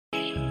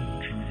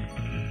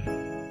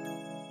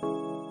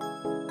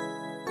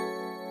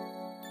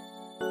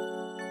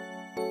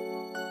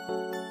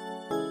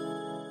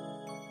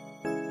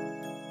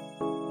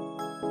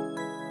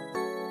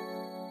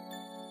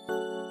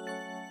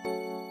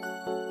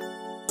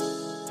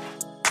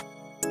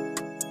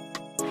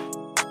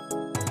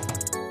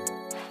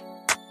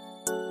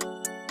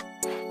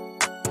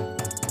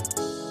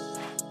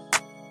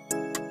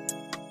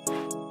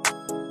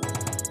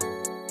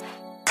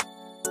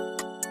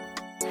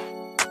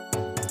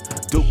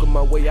Duking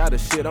my way out of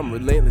shit, I'm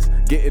relentless.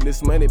 Getting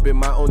this money been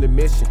my only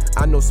mission.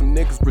 I know some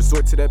niggas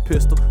resort to that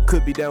pistol.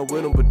 Could be down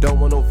with them, but don't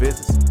want no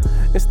visits.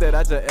 Instead,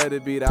 I just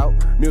edit beat out.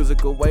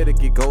 Music a way to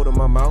get gold in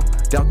my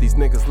mouth. Doubt these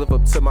niggas live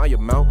up to my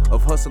amount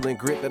of hustle and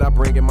grit that I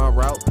bring in my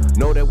route.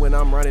 Know that when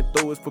I'm running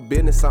through, it's for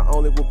business. I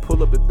only will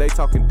pull up if they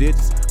talking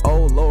digits.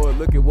 Oh Lord,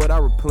 look at what I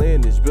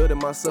replenish. Building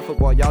myself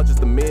up while y'all just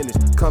diminish.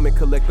 Come and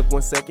collective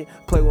 1 second.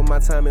 Play with my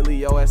time and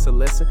leave your ass a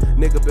lesson.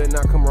 Nigga better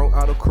not come wrong,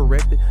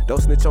 auto-corrected.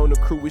 Don't snitch on the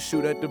crew, we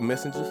shoot at the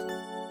messengers.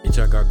 Bitch,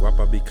 I got guap,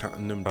 I be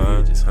counting them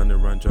digits. 100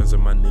 round drums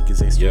and my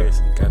niggas ain't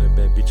stressing. Got a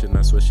bad bitch and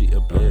I swear she a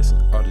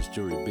blessing. All this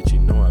jewelry, bitch, you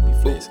know I be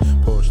flexing.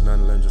 Porsche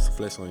 911 just to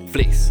flex on you.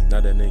 Flex. Now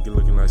that nigga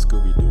looking like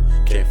Scooby-Doo.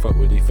 Can't fuck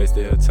with these face,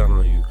 they'll tell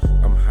on you.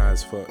 I'm high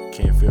as fuck,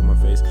 can't feel my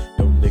face.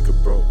 Yo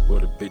nigga broke,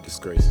 what a big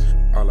disgrace.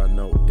 All I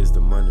know is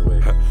the money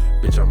way.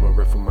 Bitch, I'm a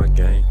rep for my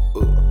gang.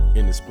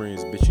 In the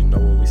Springs, bitch, you know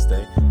where we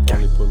stay.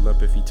 Only pull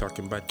up if he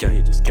talking about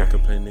gauges. Can't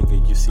complain,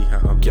 nigga, you see how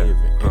I'm living.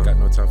 Ain't got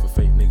no time for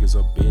fake niggas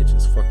or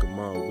bitches. Fuck them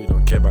all, we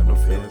don't care about no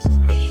feelings.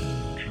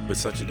 But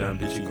such a damn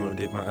bitch, you gon'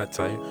 dip my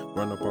attire.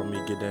 Run up on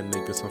me, get that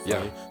nigga some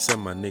fire.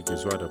 Send my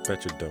niggas right up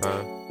at your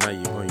door. Now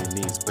you on your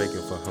knees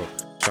begging for help.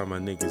 Try my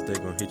niggas, they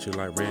gon' hit you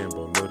like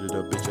Rambo. Loaded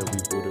up, bitch, we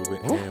booted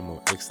with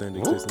ammo.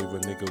 Extended, just leave a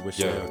nigga with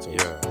shelter.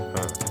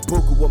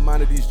 Buku, what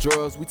mind of these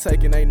drugs we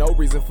taking? Ain't no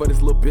reason for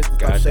this little bitch to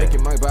stop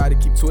shaking. My body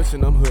keep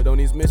twitching, I'm hood on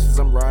these missions.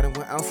 I'm riding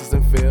with ounces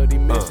and fail these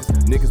missions.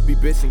 Niggas be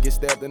bitching, get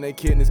stabbed in their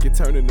kidneys, get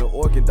turned into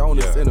organ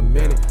donors in a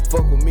minute.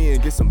 Fuck with me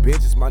and get some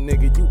bitches, my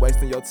nigga. You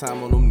wasting your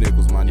time on them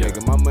nickels, my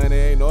nigga. My money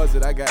ain't noisy,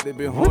 I got that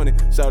bit horny.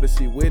 Shout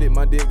she with it,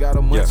 my dick got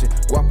her munching.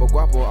 Guapo,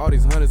 guapo, all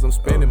these hundreds I'm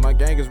spending. My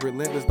gang is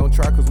relentless, don't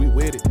try cause we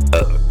with it.